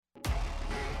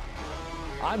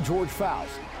I'm George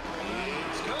Faust.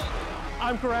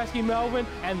 I'm Karaski, Melvin,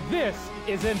 and this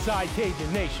is Inside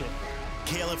Cajun Nation.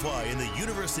 KLFY and the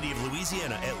University of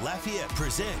Louisiana at Lafayette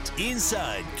present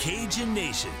Inside Cajun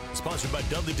Nation, sponsored by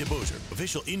Dudley DeBosier,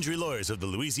 official injury lawyers of the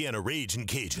Louisiana Ragin'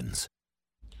 Cajuns.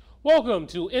 Welcome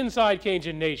to Inside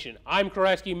Cajun Nation. I'm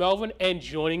Karaski, Melvin, and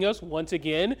joining us once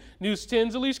again, News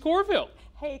 10's Alece Courville.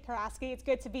 Hey, Karaski, it's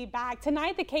good to be back.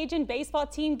 Tonight, the Cajun baseball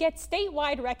team gets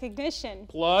statewide recognition.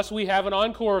 Plus, we have an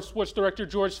encore of Sports Director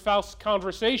George Faust's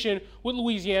conversation with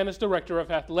Louisiana's Director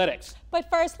of Athletics. But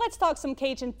first, let's talk some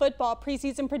Cajun football.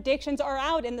 Preseason predictions are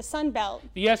out in the Sun Belt.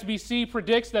 The SBC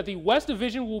predicts that the West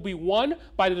Division will be won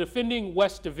by the defending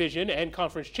West Division and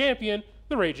conference champion,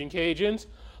 the Ragin' Cajuns.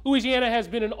 Louisiana has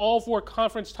been in all four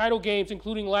conference title games,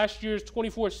 including last year's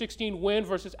 24-16 win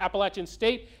versus Appalachian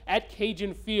State at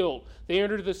Cajun Field. They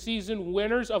entered the season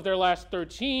winners of their last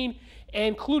 13,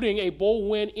 including a bowl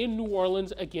win in New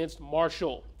Orleans against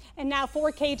Marshall. And now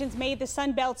 4 Cajuns made the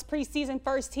Sun Belt's preseason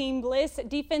first team list.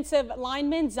 Defensive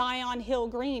lineman Zion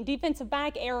Hill-Green, defensive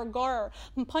back Eric Garr,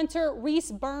 punter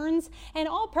Reese Burns, and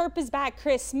all-purpose back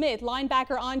Chris Smith.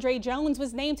 Linebacker Andre Jones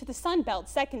was named to the Sun Belt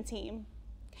second team.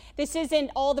 This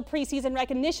isn't all the preseason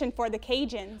recognition for the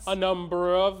Cajuns. A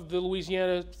number of the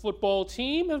Louisiana football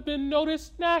team have been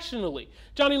noticed nationally.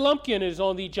 Johnny Lumpkin is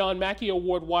on the John Mackey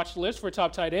Award watch list for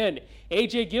top tight end.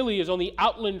 A.J. Gilly is on the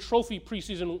Outland Trophy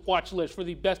preseason watch list for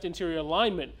the best interior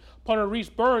lineman. Punter Reese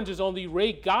Burns is on the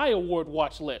Ray Guy Award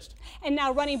watch list. And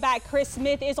now running back Chris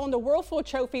Smith is on the Whirlpool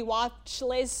Trophy watch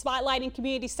list, spotlighting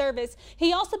community service.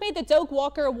 He also made the Doak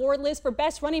Walker Award list for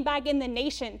best running back in the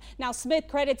nation. Now Smith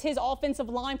credits his offensive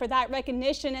line for that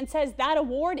recognition and says that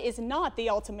award is not the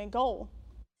ultimate goal.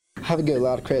 I have to give a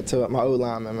lot of credit to my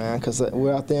O-linemen, man, because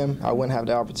without them, I wouldn't have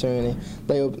the opportunity.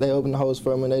 They open the holes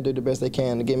for me, and they do the best they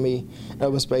can to give me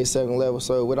open space, second level.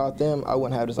 So without them, I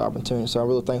wouldn't have this opportunity. So I'm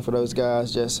really thankful for those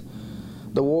guys. Just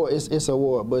the war, it's a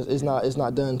war, but it's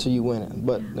not done until you win it.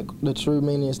 But the true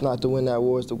meaning is not to win that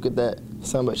war, it's to get that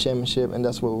Sun Belt championship, and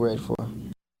that's what we're ready for.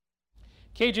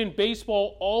 Cajun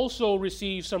baseball also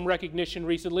received some recognition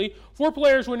recently. 4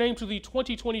 players were named to the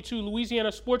 2022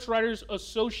 Louisiana Sports Writers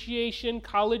Association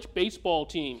college baseball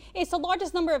team. It's the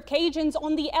largest number of Cajuns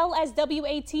on the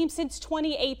LSWA team since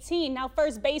 2018. Now,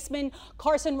 first baseman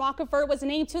Carson Rockefeller was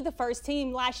named to the first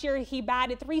team. Last year, he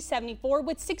batted .374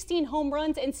 with 16 home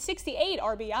runs and 68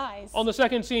 RBIs. On the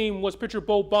second team was pitcher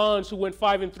Bo Bonds, who went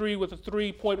 5-3 with a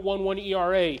 3.11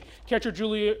 ERA. Catcher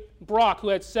Julia Brock, who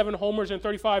had 7 homers and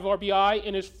 35 RBI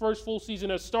in his first full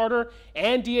season as starter,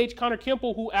 and DH Connor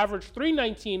Kemple, who averaged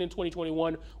 .319 in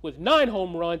 2021 with 9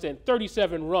 home runs and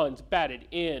 37 runs batted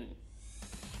in.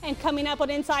 And coming up on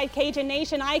Inside Cajun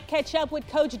Nation, I catch up with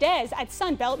Coach Des at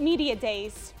Sun Belt Media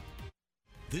Days.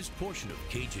 This portion of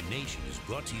Cajun Nation is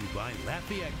brought to you by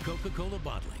Lafayette Coca-Cola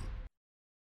Bottling.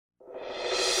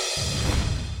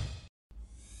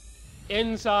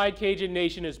 Inside Cajun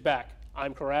Nation is back.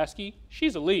 I'm Karaski,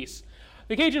 she's Alece.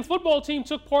 The Cajun football team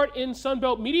took part in Sun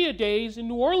Belt Media Days in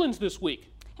New Orleans this week.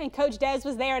 And Coach Des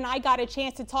was there, and I got a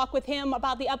chance to talk with him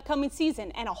about the upcoming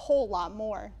season and a whole lot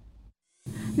more.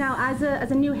 Now, as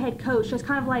a new head coach, there's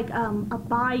kind of like a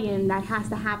buy-in that has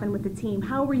to happen with the team.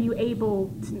 How were you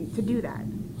able to do that?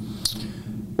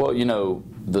 Well, you know,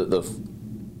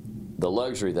 the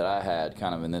luxury that I had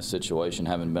kind of in this situation,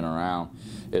 having been around,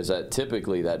 is that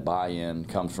typically that buy-in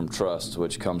comes from trust,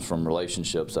 which comes from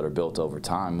relationships that are built over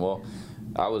time. Well,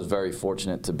 I was very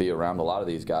fortunate to be around a lot of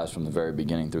these guys from the very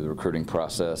beginning through the recruiting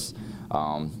process.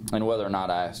 And whether or not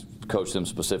I coached them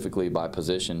specifically by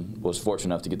position, was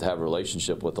fortunate enough to get to have a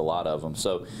relationship with a lot of them.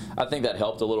 So I think that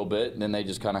helped a little bit, and then they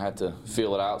just kind of had to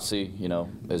feel it out, see, you know,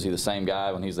 is he the same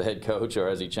guy when he's the head coach, or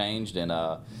has he changed? And,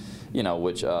 you know,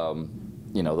 which,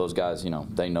 you know, those guys, you know,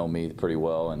 they know me pretty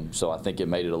well, and so I think it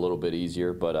made it a little bit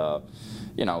easier. But,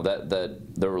 you know, that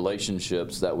the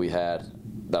relationships that we had,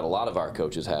 that a lot of our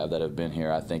coaches have that have been here,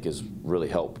 I think has really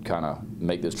helped kind of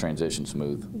make this transition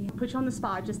smooth. Yeah, put you on the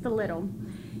spot just a little.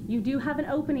 You do have an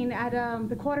opening at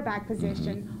the quarterback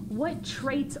position. Mm-hmm. What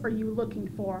traits are you looking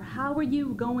for? How are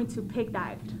you going to pick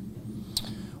that?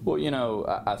 Well, you know,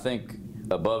 I think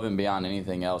above and beyond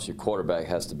anything else, your quarterback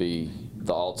has to be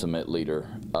the ultimate leader,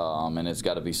 and it's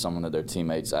got to be someone that their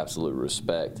teammates absolutely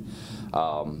respect.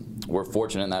 We're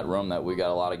fortunate in that room that we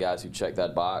got a lot of guys who check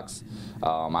that box.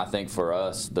 I think for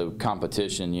us, the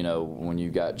competition, you know, when you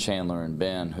got Chandler and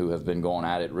Ben, who have been going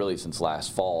at it really since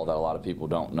last fall, that a lot of people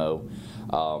don't know.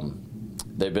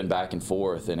 They've been back and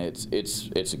forth, and it's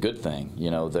a good thing.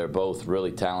 You know, they're both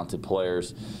really talented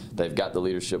players. They've got the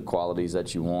leadership qualities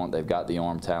that you want. They've got the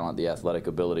arm talent, the athletic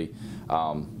ability.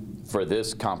 For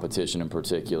this competition in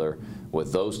particular,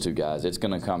 with those two guys, it's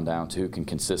going to come down to who can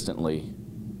consistently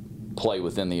play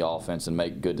within the offense and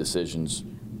make good decisions,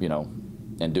 you know,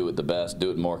 and do it the best, do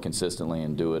it more consistently,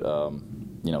 and do it,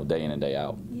 you know, day in and day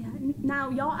out. Yeah. Now,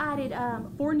 y'all added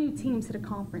 4 new teams to the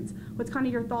conference. What's kind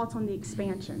of your thoughts on the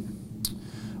expansion?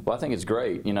 Well, I think it's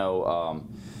great. You know,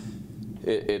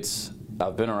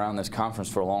 I've been around this conference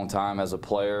for a long time as a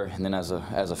player, and then as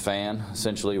a fan,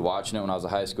 essentially watching it when I was a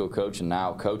high school coach, and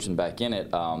now coaching back in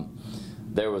it.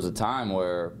 There was a time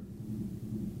where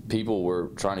people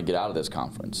were trying to get out of this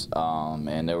conference,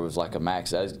 and there was like a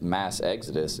mass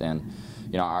exodus. And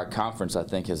you know, our conference, I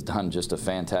think, has done just a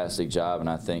fantastic job, and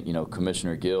I think, you know,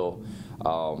 Commissioner Gill,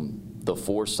 the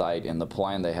foresight and the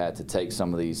plan they had to take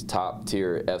some of these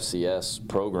top-tier FCS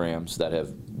programs that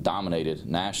have dominated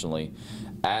nationally,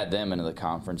 add them into the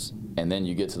conference, and then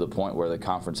you get to the point where the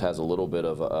conference has a little bit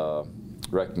of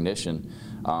recognition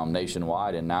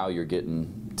nationwide, and now you're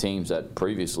getting teams that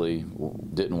previously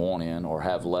didn't want in or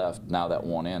have left now that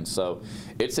want in. So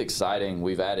it's exciting.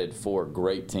 We've added 4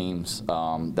 great teams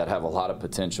that have a lot of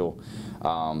potential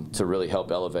to really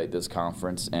help elevate this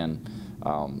conference, and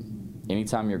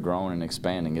anytime you're growing and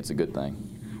expanding, it's a good thing.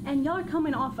 And y'all are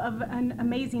coming off of an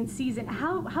amazing season.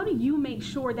 How do you make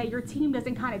sure that your team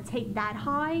doesn't kind of take that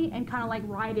high and kind of like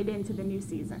ride it into the new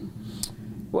season?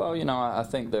 Well, you know, I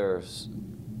think there's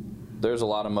a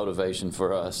lot of motivation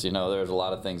for us. You know, there's a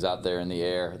lot of things out there in the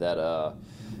air that,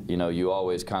 you know, you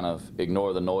always kind of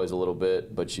ignore the noise a little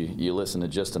bit, but you listen to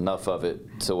just enough of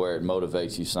it to where it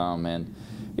motivates you some. And,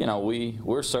 you know,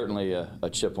 we're certainly a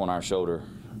chip on our shoulder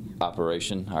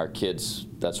operation. Our kids,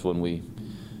 that's when we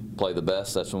play the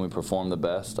best, that's when we perform the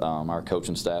best. Our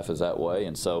coaching staff is that way.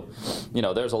 And so, you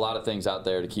know, there's a lot of things out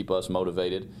there to keep us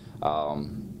motivated.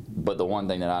 But the one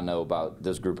thing that I know about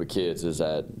this group of kids is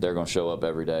that they're going to show up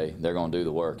every day, they're going to do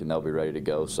the work, and they'll be ready to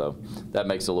go. So that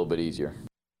makes it a little bit easier.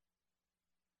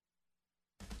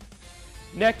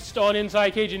 Next on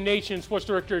Inside Cajun Nation, Sports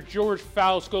Director George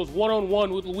Faust goes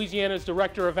one-on-one with Louisiana's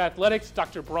Director of Athletics,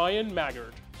 Dr. Brian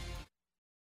Maggard.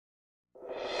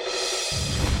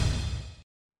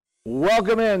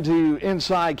 Welcome into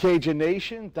Inside Cajun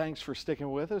Nation. Thanks for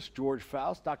sticking with us. George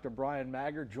Faust, Dr. Brian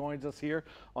Maggard joins us here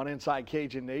on Inside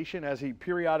Cajun Nation, as he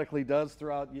periodically does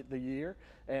throughout the year.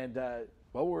 And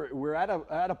well, we're at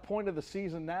a point of the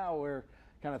season now where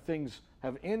kind of things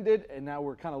have ended, and now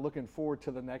we're kind of looking forward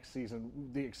to the next season.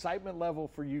 The excitement level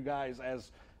for you guys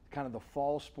as kind of the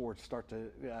fall sports start to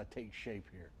take shape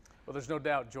here. Well, there's no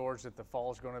doubt, George, that the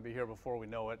fall is going to be here before we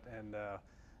know it. And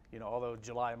you know, although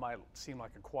July might seem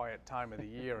like a quiet time of the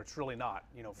year, it's really not,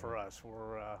 you know, for us.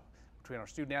 We're between our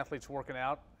student athletes working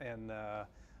out and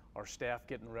our staff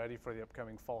getting ready for the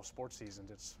upcoming fall sports season,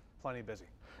 it's plenty busy.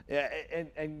 Yeah,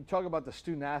 and you talk about the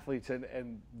student athletes,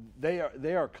 and they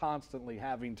are constantly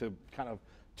having to kind of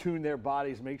tune their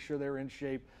bodies, make sure they're in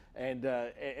shape, and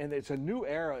it's a new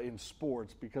era in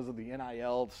sports because of the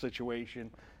NIL situation,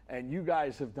 and you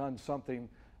guys have done something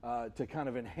to kind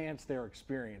of enhance their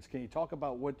experience. Can you talk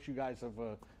about what you guys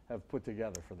have put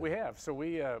together for them? We have. So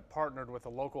we partnered with a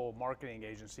local marketing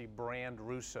agency, Brand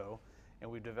Russo, and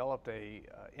we developed a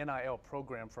NIL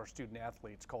program for our student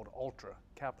athletes called Ultra,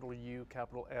 capital U,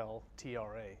 capital L,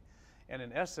 TRA. And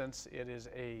in essence, it is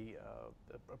a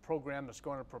program that's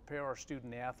going to prepare our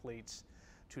student athletes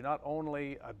to not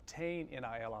only obtain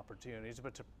NIL opportunities,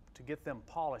 but to get them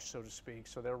polished, so to speak,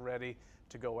 so they're ready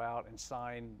to go out and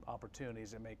sign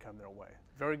opportunities that may come their way.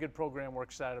 Very good program. We're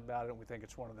excited about it, and we think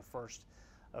it's one of the first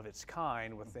of its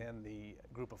kind within the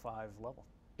Group of 5 level.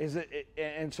 Is it,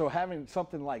 and so having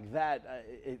something like that,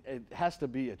 it has to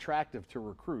be attractive to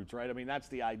recruits, right? I mean, that's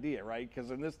the idea, right?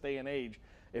 Because in this day and age,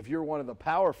 if you're one of the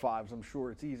Power Fives, I'm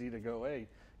sure it's easy to go, hey,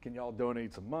 can y'all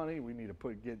donate some money? We need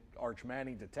to get Arch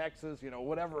Manning to Texas, you know,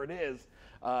 whatever it is.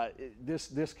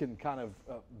 This can kind of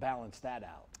balance that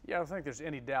out. Yeah, I don't think there's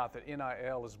any doubt that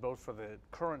NIL is both for the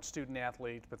current student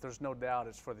athlete, but there's no doubt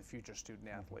it's for the future student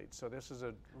athlete. So this is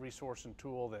a resource and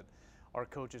tool that our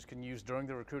coaches can use during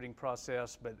the recruiting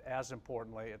process, but as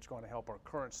importantly, it's going to help our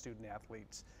current student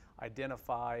athletes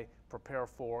identify, prepare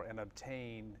for, and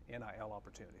obtain NIL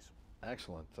opportunities.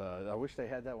 Excellent. I wish they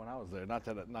had that when I was there. Not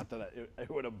that it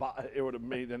would have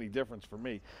made any difference for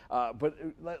me. But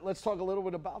let's talk a little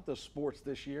bit about the sports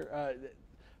this year.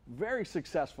 Very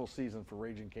successful season for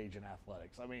Raging Cajun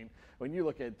athletics. I mean, when you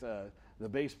look at the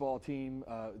baseball team,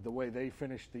 the way they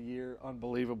finished the year,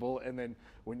 unbelievable. And then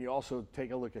when you also take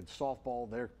a look at softball,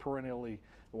 they're perennially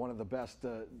one of the best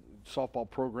softball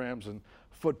programs, and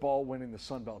football winning the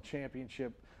Sun Belt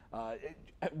Championship.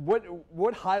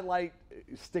 What highlight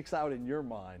sticks out in your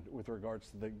mind with regards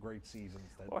to the great seasons?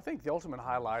 Well, I think the ultimate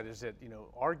highlight is that, you know,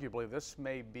 arguably this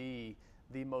may be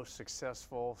the most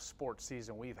successful sports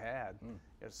season we've had,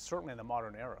 certainly in the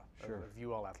modern era of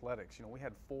UL athletics. You know, we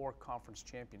had 4 conference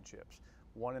championships,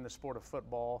 1 in the sport of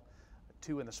football,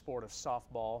 2 in the sport of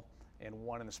softball, and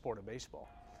 1 in the sport of baseball.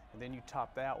 And then you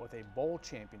top that with a bowl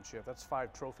championship. That's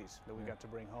 5 trophies that we got to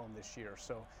bring home this year.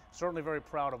 So certainly very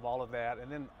proud of all of that. And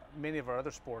then many of our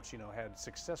other sports, you know, had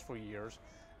successful years,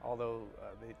 although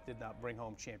they did not bring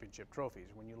home championship trophies.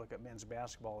 When you look at men's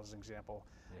basketball as an example,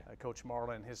 Coach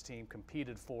Marlin and his team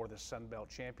competed for the Sun Belt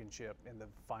Championship in the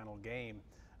final game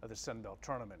of the Sun Belt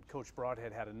Tournament. Coach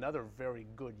Broadhead had another very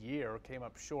good year, came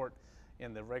up short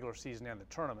in the regular season and the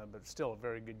tournament, but still a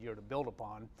very good year to build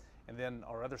upon. And then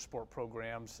our other sport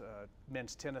programs,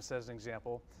 men's tennis as an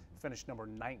example, finished number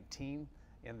 19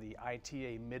 in the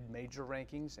ITA mid-major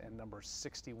rankings and number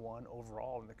 61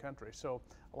 overall in the country. So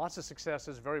lots of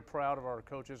successes, very proud of our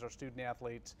coaches, our student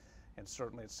athletes, and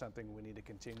certainly it's something we need to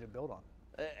continue to build on.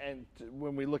 And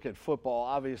when we look at football,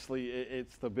 obviously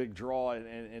it's the big draw,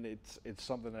 and it's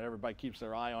something that everybody keeps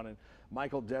their eye on. And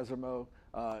Michael Desormeax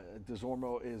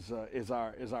is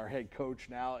our head coach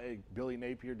now. Billy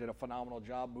Napier did a phenomenal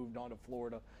job, moved on to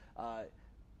Florida.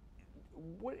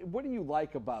 What do you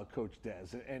like about Coach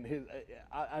Des and his?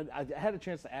 I had a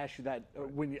chance to ask you that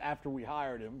after we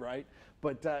hired him, right?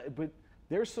 But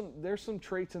there's some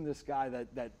traits in this guy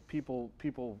that people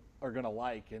are going to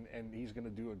like, and he's going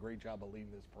to do a great job of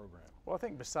leading this program. Well, I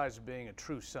think besides being a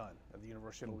true son of the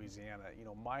University of Louisiana, you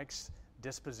know, Mike's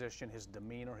disposition, his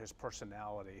demeanor, his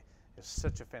personality is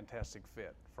such a fantastic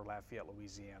fit for Lafayette,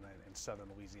 Louisiana, and Southern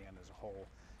Louisiana as a whole.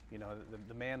 You know,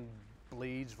 the man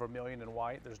bleeds vermilion and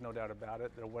white. There's no doubt about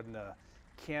it. There wasn't a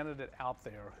candidate out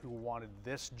there who wanted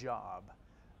this job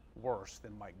worse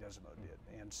than Mike Desormeax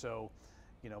did. And so,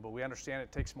 you know, but we understand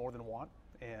it takes more than one.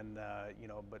 And, you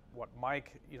know, but what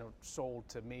Mike, you know, sold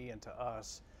to me and to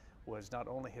us was not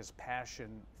only his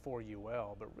passion for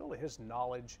UL, but really his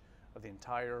knowledge of the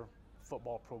entire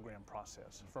football program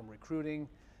process, from recruiting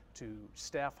to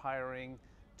staff hiring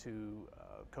to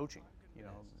coaching. You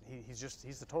know,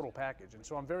 he's the total package. And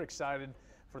so I'm very excited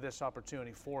for this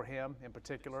opportunity for him in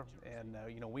particular. And,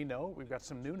 you know, we've got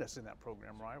some newness in that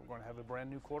program, right? We're going to have a brand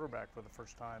new quarterback for the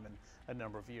first time in a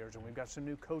number of years. And we've got some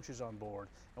new coaches on board,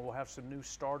 and we'll have some new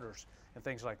starters and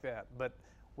things like that. But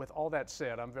with all that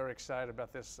said, I'm very excited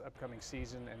about this upcoming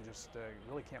season and just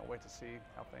really can't wait to see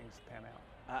how things pan out.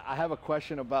 I have a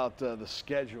question about the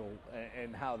schedule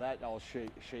and how that all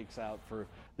shakes out for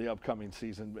the upcoming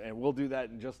season, and we'll do that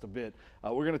in just a bit.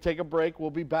 We're going to take a break. We'll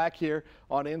be back here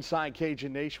on Inside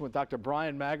Cajun Nation with Dr.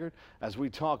 Brian Maggard as we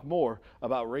talk more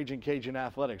about Raging Cajun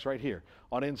athletics right here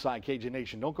on Inside Cajun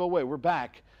Nation. Don't go away. We're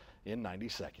back in 90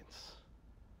 seconds.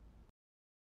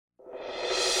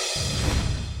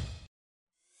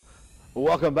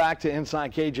 Welcome back to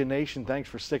Inside Cajun Nation. Thanks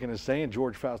for sticking and staying.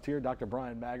 George Faust here. Dr.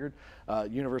 Brian Maggard,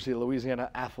 University of Louisiana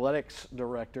Athletics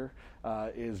Director,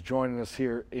 is joining us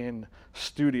here in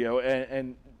studio.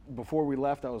 And before we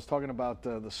left, I was talking about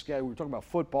the schedule. We were talking about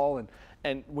football.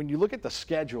 And when you look at the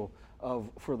schedule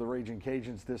for the Raging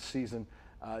Cajuns this season,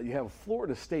 you have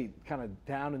Florida State kind of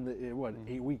down in the,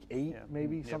 week 8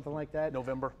 maybe, something like that?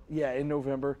 November. Yeah, in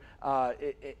November.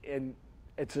 And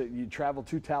you travel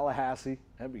to Tallahassee.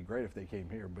 That'd be great if they came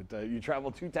here, but you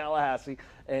travel to Tallahassee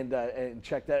and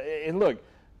check that. And look,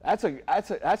 that's a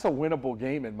winnable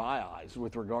game in my eyes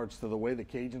with regards to the way the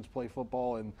Cajuns play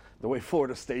football and the way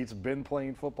Florida State's been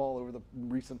playing football over the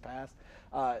recent past.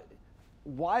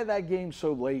 Why that game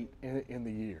so late in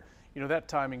the year? You know, that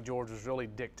timing, George, was really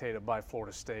dictated by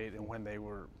Florida State and when they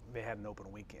had an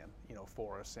open weekend, you know,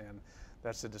 for us. And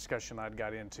that's the discussion I'd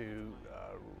got into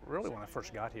really when I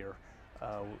first got here.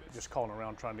 Just calling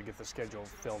around trying to get the schedule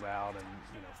filled out, and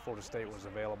you know, Florida State was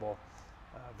available.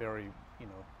 Very, you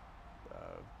know,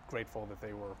 grateful that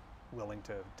they were willing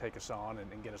to take us on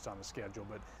and get us on the schedule.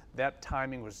 But that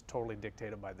timing was totally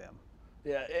dictated by them.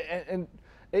 Yeah, and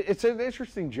it's an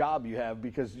interesting job you have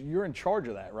because you're in charge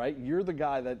of that, right? You're the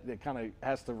guy that kind of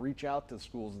has to reach out to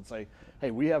schools and say, hey,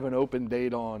 we have an open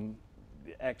date on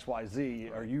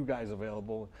XYZ. Are you guys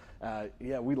available?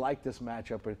 Yeah, we like this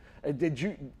matchup.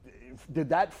 Did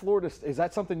that Florida, is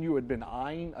that something you had been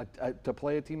eyeing to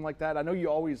play a team like that? I know you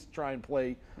always try and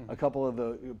play a couple of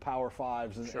the Power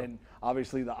Fives, and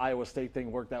obviously the Iowa State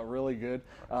thing worked out really good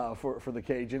for the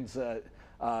Cajuns.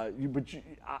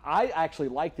 I actually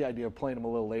like the idea of playing them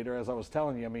a little later. As I was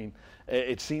telling you, I mean,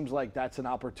 it seems like that's an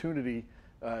opportunity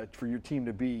for your team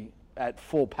to be at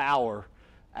full power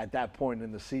at that point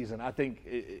in the season. I think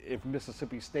if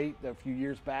Mississippi State a few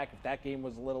years back, if that game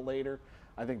was a little later,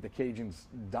 I think the Cajuns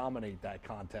dominate that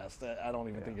contest. I don't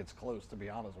even think it's close, to be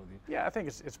honest with you. Yeah, I think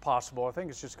it's possible. I think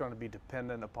it's just going to be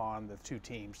dependent upon the two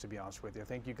teams, to be honest with you. I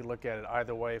think you could look at it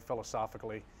either way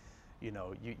philosophically. You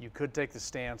know, you could take the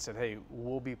stance that, hey,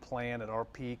 we'll be playing at our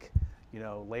peak, you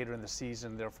know, later in the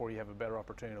season, therefore you have a better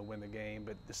opportunity to win the game.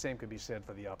 But the same could be said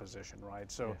for the opposition,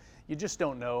 right? So you just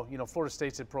don't know. You know, Florida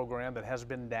State's a program that has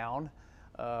been down,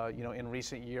 you know, in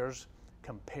recent years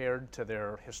compared to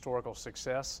their historical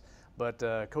success. But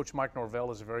Coach Mike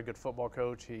Norvell is a very good football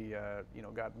coach. He, you know,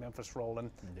 got Memphis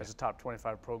rolling as a top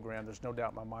 25 program. There's no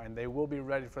doubt in my mind they will be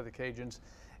ready for the Cajuns.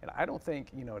 And I don't think,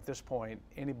 you know, at this point,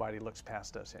 anybody looks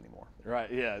past us anymore.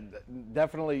 Right, yeah,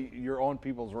 definitely you're on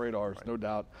people's radars, no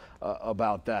doubt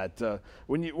about that.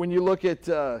 When you look at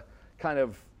kind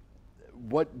of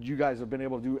what you guys have been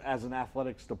able to do as an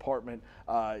athletics department,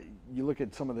 you look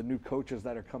at some of the new coaches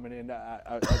that are coming in.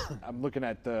 I'm looking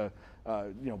at you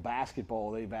know,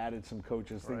 basketball. They've added some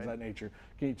coaches, things of that nature.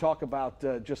 Can you talk about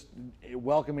just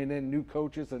welcoming in new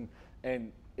coaches,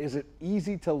 and is it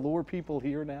easy to lure people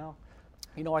here now?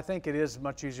 You know, I think it is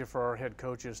much easier for our head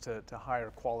coaches to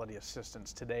hire quality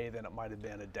assistants today than it might have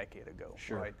been a decade ago,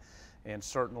 right? And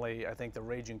certainly, I think the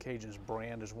Raging Cajuns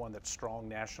brand is one that's strong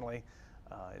nationally.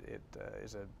 It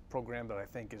is a program that I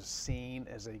think is seen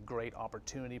as a great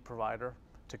opportunity provider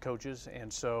to coaches,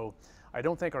 and so I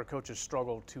don't think our coaches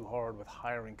struggle too hard with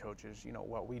hiring coaches. You know,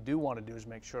 what we do want to do is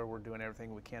make sure we're doing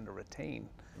everything we can to retain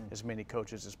as many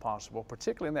coaches as possible,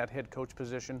 particularly in that head coach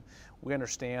position. We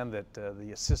understand that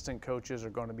the assistant coaches are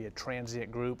going to be a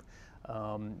transient group,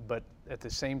 but at the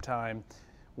same time,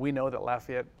 we know that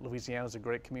Lafayette, Louisiana is a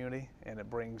great community and it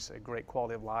brings a great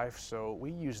quality of life. So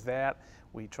we use that.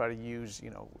 We try to use, you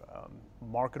know,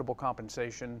 marketable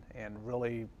compensation and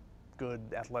really good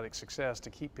athletic success to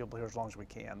keep people here as long as we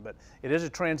can. But it is a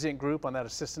transient group on that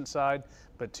assistant side.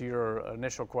 But to your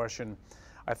initial question,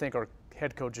 I think our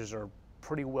head coaches are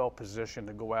pretty well positioned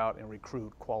to go out and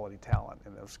recruit quality talent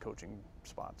in those coaching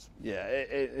spots. Yeah,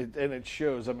 and it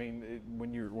shows. I mean,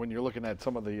 when you're looking at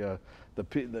some of the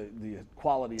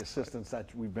quality assistants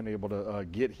that we've been able to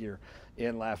get here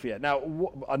in Lafayette.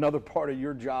 Now, another part of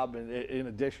your job, in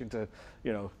addition to,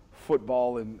 you know,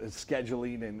 football and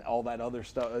scheduling and all that other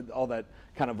stuff, all that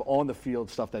kind of on the field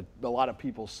stuff that a lot of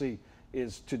people see,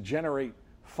 is to generate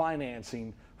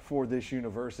financing for this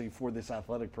university, for this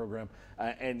athletic program.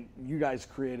 And you guys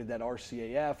created that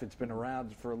RCAF. It's been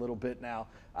around for a little bit now.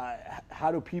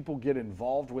 How do people get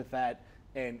involved with that?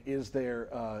 And is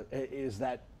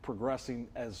that progressing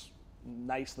as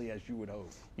nicely as you would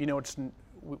hope? You know,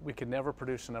 we could never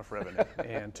produce enough revenue.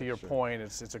 And to your point,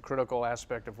 it's a critical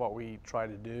aspect of what we try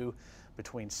to do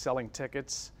between selling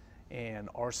tickets and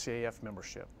RCAF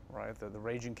membership, right? The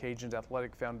Raging Cajuns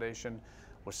Athletic Foundation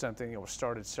was something that was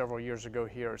started several years ago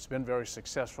here. It's been very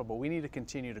successful, but we need to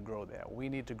continue to grow that. We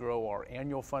need to grow our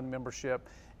annual fund membership,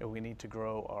 and we need to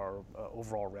grow our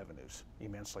overall revenues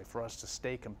immensely for us to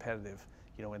stay competitive,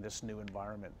 you know, in this new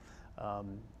environment.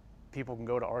 People can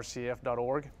go to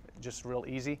rcaf.org, just real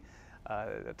easy.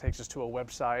 It takes us to a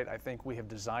website. I think we have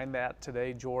designed that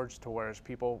today, George, to where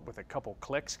people with a couple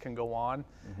clicks can go on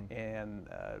and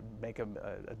make a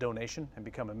donation and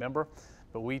become a member.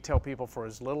 But we tell people for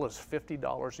as little as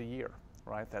 $50 a year,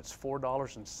 right? That's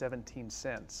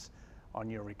 $4.17 on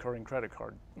your recurring credit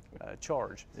card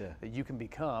charge, that you can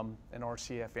become an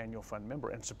RCF annual fund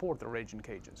member and support the Raging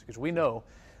Cajuns. Because we know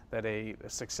that a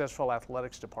successful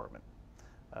athletics department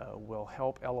will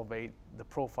help elevate the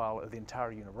profile of the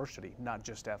entire university, not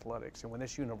just athletics. And when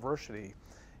this university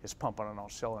is pumping on all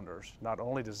cylinders, not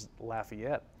only does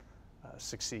Lafayette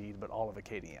succeed, but all of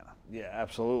Acadiana. Yeah,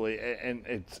 absolutely. And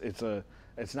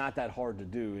it's not that hard to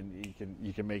do, and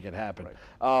you can make it happen. Right.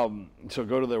 So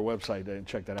go to their website and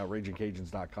check that out,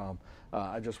 ragingcajuns.com.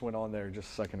 I just went on there just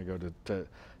a second ago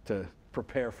to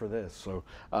prepare for this, so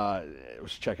I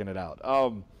was checking it out.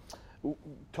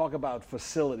 Talk about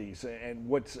facilities and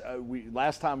what's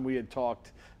last time we had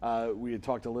talked a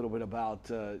little bit about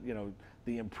you know,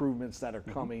 the improvements that are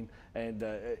coming, and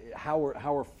how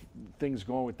are things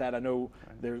going with that? I know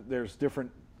there's different,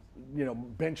 you know,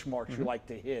 benchmarks you like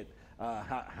to hit.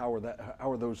 How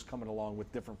are those coming along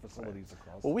with different facilities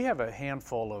across? Well, we have a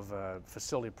handful of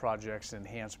facility projects and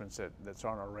enhancements that's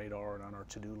on our radar and on our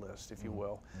to-do list, if you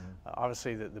will.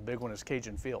 Obviously, the big one is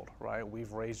Cajun Field, right?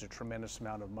 We've raised a tremendous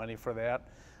amount of money for that.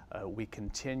 We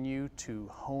continue to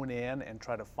hone in and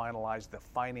try to finalize the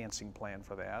financing plan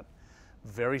for that.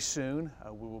 Very soon,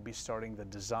 we will be starting the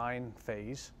design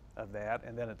phase of that,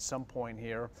 and then at some point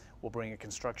here, we'll bring a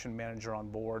construction manager on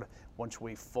board once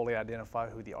we fully identify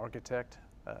who the architect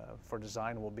for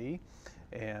design will be.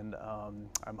 And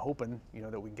I'm hoping,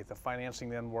 that we can get the financing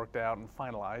then worked out and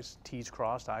finalized, T's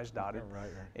crossed, I's dotted. Right.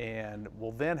 And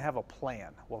we'll then have a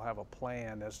plan. We'll have a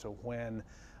plan as to when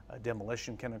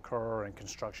demolition can occur and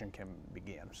construction can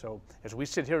begin. So as we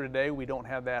sit here today, we don't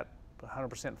have that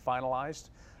 100% finalized.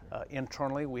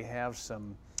 Internally, we have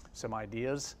some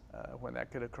ideas when that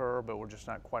could occur, but we're just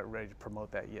not quite ready to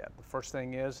promote that yet. The first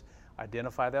thing is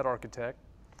identify that architect,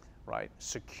 right?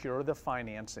 Secure the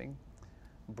financing.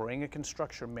 Bring a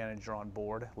construction manager on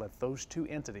board. Let those two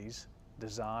entities,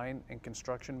 design and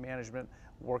construction management,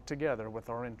 work together with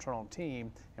our internal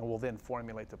team, and we'll then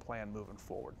formulate the plan moving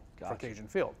forward for Cajun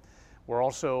Field. We're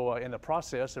also in the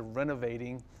process of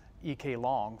renovating EK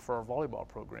Long for our volleyball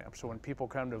program. So when people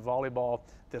come to volleyball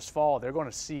this fall, they're going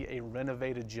to see a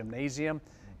renovated gymnasium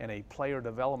and a player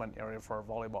development area for our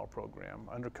volleyball program.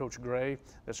 Under Coach Gray,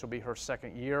 this will be her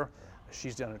second year.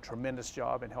 She's done a tremendous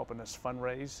job in helping us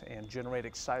fundraise and generate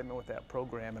excitement with that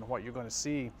program. And what you're going to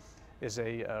see is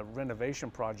a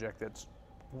renovation project that's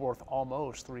worth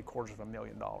almost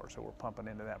 $750,000. So we're pumping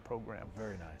into that program.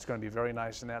 Very nice. It's going to be very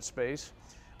nice in that space.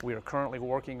 We are currently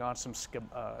working on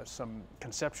some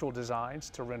conceptual designs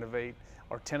to renovate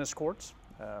our tennis courts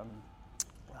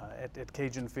at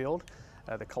Cajun Field,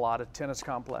 the Colada Tennis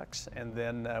Complex, and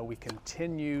then we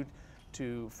continue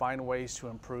to find ways to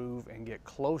improve and get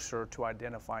closer to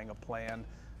identifying a plan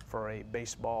for a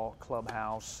baseball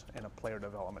clubhouse and a player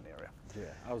development area. Yeah,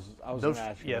 I was going to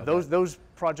ask you about that. Those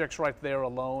projects right there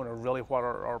alone are really what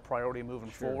are our priority moving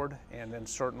forward. And then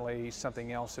certainly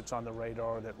something else that's on the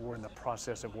radar that we're in the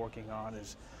process of working on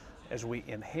is, as we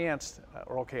enhanced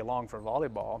OK Long for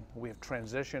volleyball, we have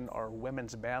transitioned our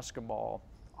women's basketball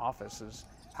offices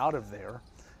out of there,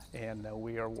 and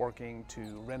we are working to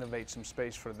renovate some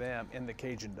space for them in the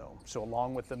Cajun Dome. So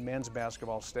along with the men's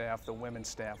basketball staff, the women's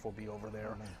staff will be over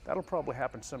there. That'll probably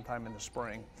happen sometime in the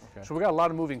spring. Okay. So we got a lot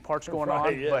of moving parts going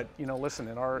on, but listen,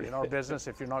 in our business,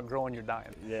 if you're not growing, you're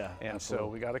dying. Yeah, and absolutely.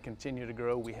 So we got to continue to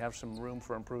grow. We have some room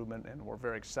for improvement, and we're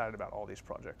very excited about all these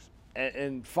projects.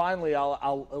 And finally,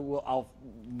 I'll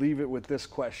leave it with this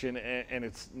question, and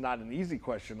it's not an easy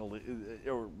question,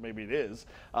 or maybe it is.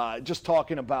 Just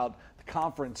talking about the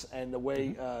conference and the way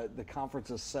the conference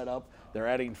is set up. They're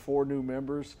adding 4 new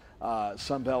members.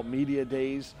 Sunbelt Media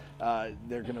Days.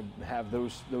 They're going to have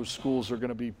those schools are going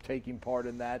to be taking part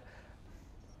in that.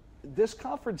 This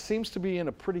conference seems to be in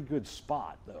a pretty good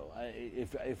spot, though.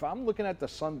 If I'm looking at the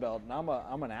Sunbelt and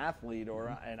I'm an athlete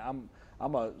and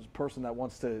I'm a person that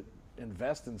wants to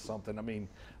invest in something. I mean,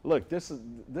 look, this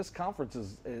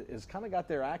conference is kind of got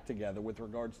their act together with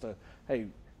regards to, hey,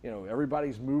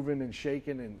 everybody's moving and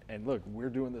shaking, and look, we're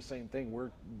doing the same thing.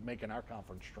 We're making our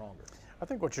conference stronger. I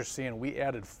think what you're seeing, we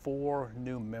added 4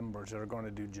 new members that are going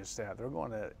to do just that. They're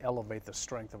going to elevate the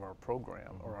strength of our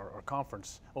program or our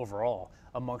conference overall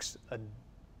amongst a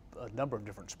number of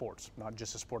different sports, not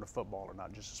just the sport of football or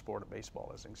not just the sport of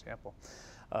baseball as an example.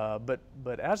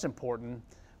 But as important,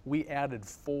 we added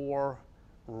 4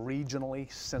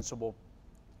 regionally sensible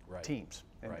teams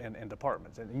and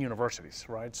departments and universities,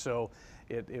 right? So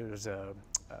it's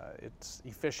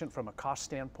efficient from a cost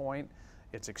standpoint.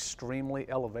 It's extremely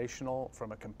elevational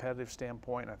from a competitive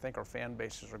standpoint. I think our fan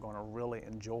bases are going to really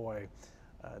enjoy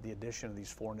the addition of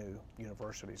these 4 new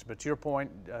universities. But to your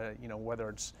point, whether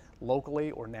it's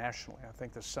locally or nationally, I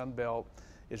think the Sun Belt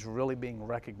is really being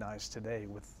recognized today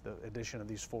with the addition of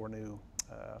these 4 new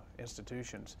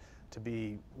institutions to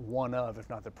be one of, if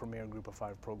not the premier Group of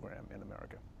 5 program in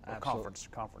America, or conference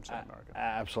in America.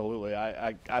 Absolutely,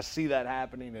 I see that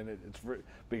happening, and it's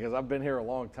because I've been here a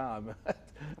long time,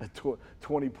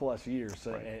 20 plus years,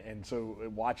 and so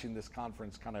watching this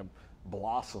conference kind of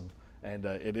blossom, and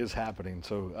it is happening.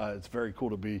 So it's very cool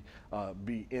to be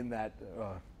in that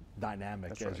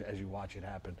dynamic as you watch it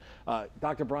happen.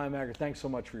 Dr. Brian Maggard, thanks so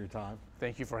much for your time.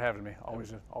 Thank you for having me.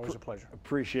 Always a pleasure.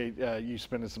 Appreciate you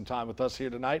spending some time with us here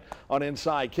tonight on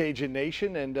Inside Cajun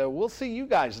Nation, and we'll see you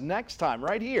guys next time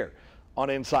right here on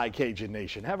Inside Cajun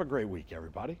Nation. Have a great week,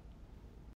 everybody.